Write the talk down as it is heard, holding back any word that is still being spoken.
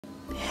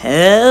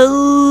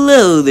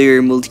Hello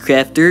there,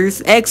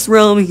 MultiCrafters.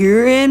 XREALM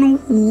here, and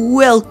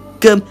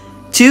welcome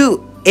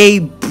to a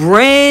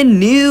brand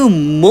new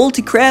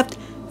MultiCraft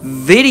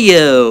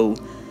video.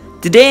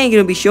 Today I'm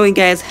going to be showing you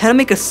guys how to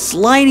make a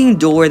sliding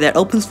door that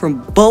opens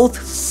from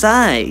both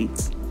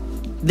sides.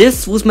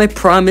 This was my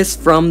promise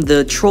from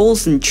the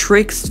Trolls and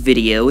Tricks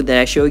video that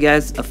I showed you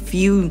guys a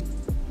few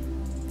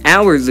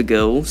hours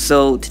ago.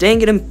 So today I'm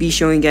going to be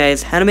showing you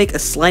guys how to make a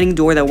sliding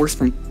door that works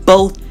from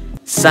both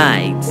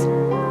sides.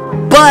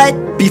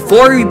 But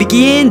before we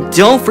begin,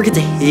 don't forget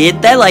to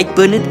hit that like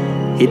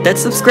button, hit that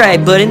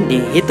subscribe button,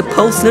 and hit the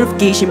post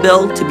notification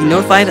bell to be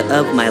notified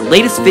of my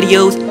latest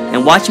videos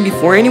and watch them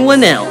before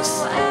anyone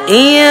else.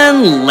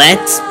 And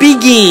let's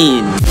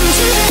begin!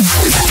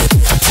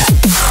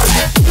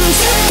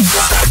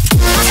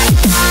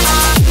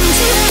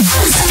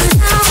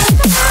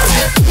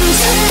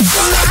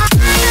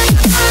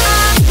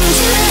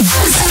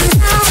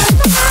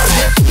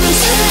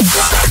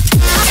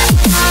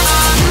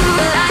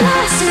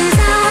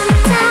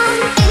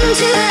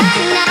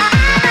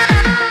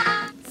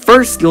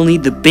 First, you'll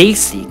need the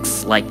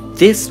basics, like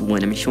this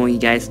one I'm showing you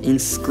guys in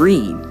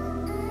screen.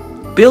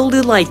 Build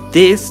it like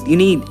this. You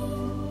need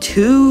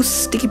 2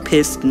 sticky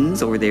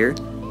pistons over there,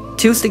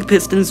 2 sticky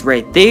pistons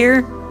right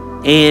there,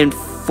 and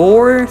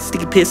 4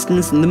 sticky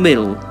pistons in the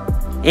middle.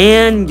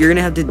 And you're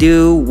gonna have to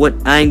do what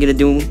I'm gonna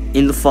do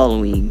in the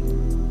following.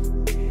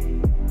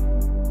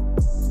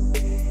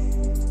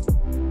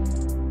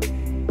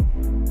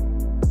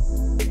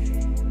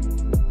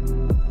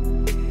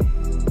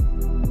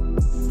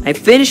 I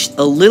finished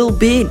a little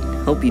bit.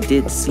 Hope you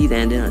did see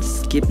that. I didn't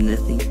skip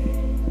nothing.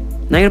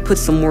 Now I'm gonna put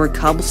some more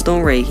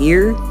cobblestone right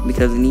here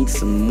because I need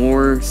some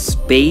more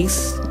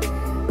space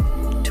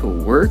to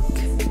work.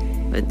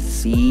 Let's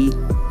see.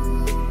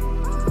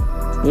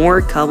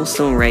 More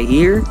cobblestone right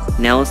here.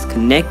 Now let's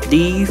connect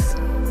these.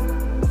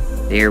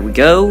 There we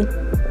go.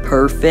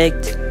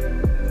 Perfect.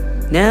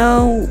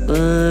 Now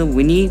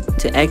we need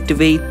to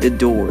activate the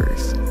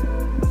doors.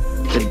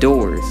 The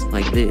doors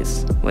like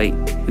this. Wait.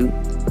 Ooh.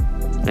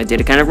 I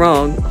did it kind of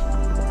wrong.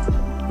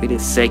 Wait a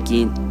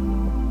second.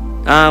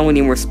 We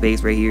need more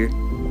space right here.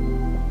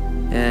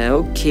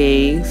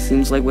 Okay,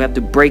 seems like we have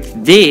to break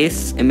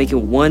this and make it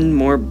 1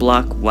 more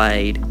block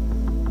wide.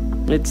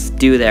 Let's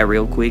do that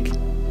real quick.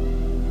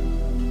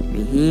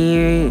 Right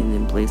here, and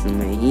then place them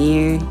right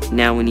here.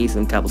 Now we need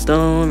some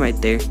cobblestone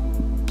right there.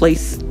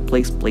 Place,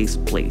 place, place,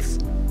 place.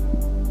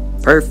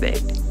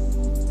 Perfect.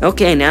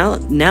 Okay, now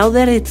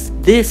that it's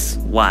this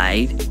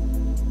wide,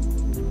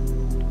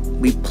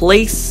 we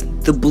place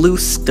the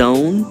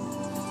bluestone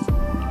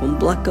 1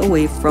 block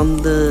away from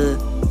the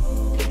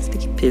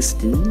sticky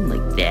piston,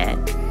 like that.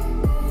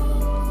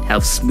 How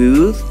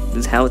smooth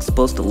is how it's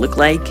supposed to look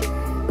like,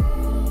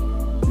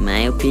 in my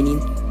opinion.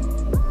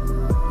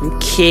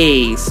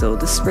 Okay, so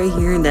this right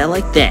here and that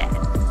like that.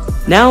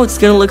 Now it's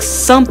gonna look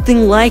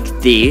something like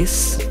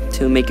this.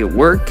 To make it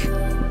work,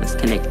 let's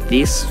connect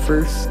this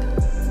first,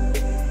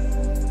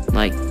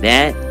 like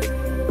that.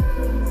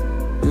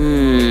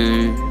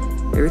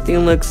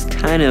 Everything looks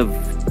kind of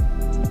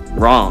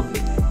wrong.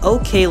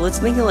 Okay,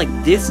 let's make it like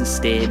this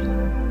instead.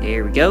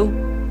 There we go.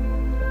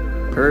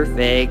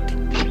 Perfect.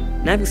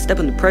 Now if you step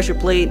on the pressure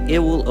plate, it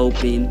will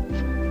open.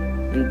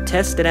 And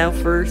test it out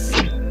first.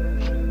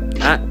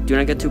 Do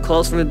not get too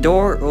close from the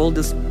door or it'll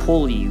just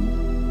pull you.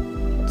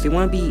 So you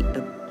want to be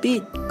a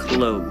bit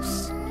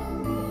close,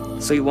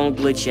 so you won't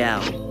glitch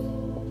out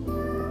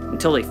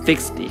until they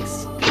fix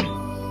this.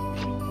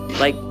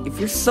 Like, if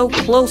you're so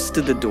close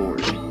to the door,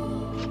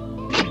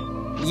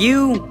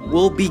 you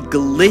will be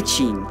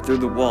glitching through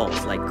the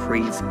walls like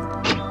crazy.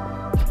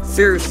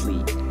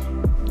 Seriously.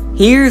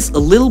 Here's a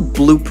little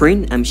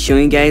blueprint I'm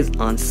showing you guys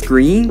on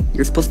screen.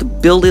 You're supposed to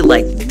build it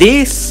like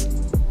this.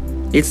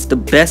 It's the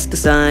best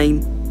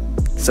design.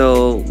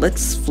 So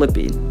let's flip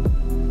it.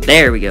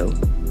 There we go.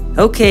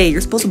 Okay,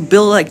 you're supposed to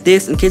build it like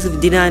this in case if you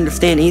did not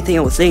understand anything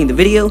I was saying in the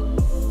video.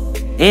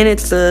 And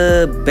it's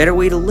a better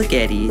way to look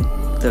at it.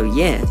 So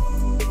yeah.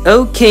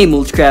 Okay,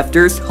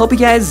 MultiCrafters, hope you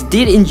guys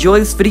did enjoy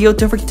this video.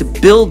 Don't forget to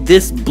build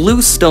this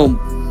bluestone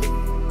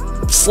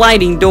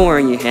sliding door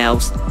in your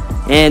house.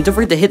 And don't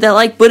forget to hit that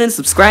like button,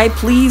 subscribe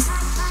please,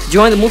 to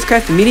join the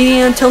MultiCraft community.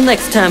 And until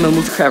next time on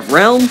MultiCraft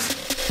Realms,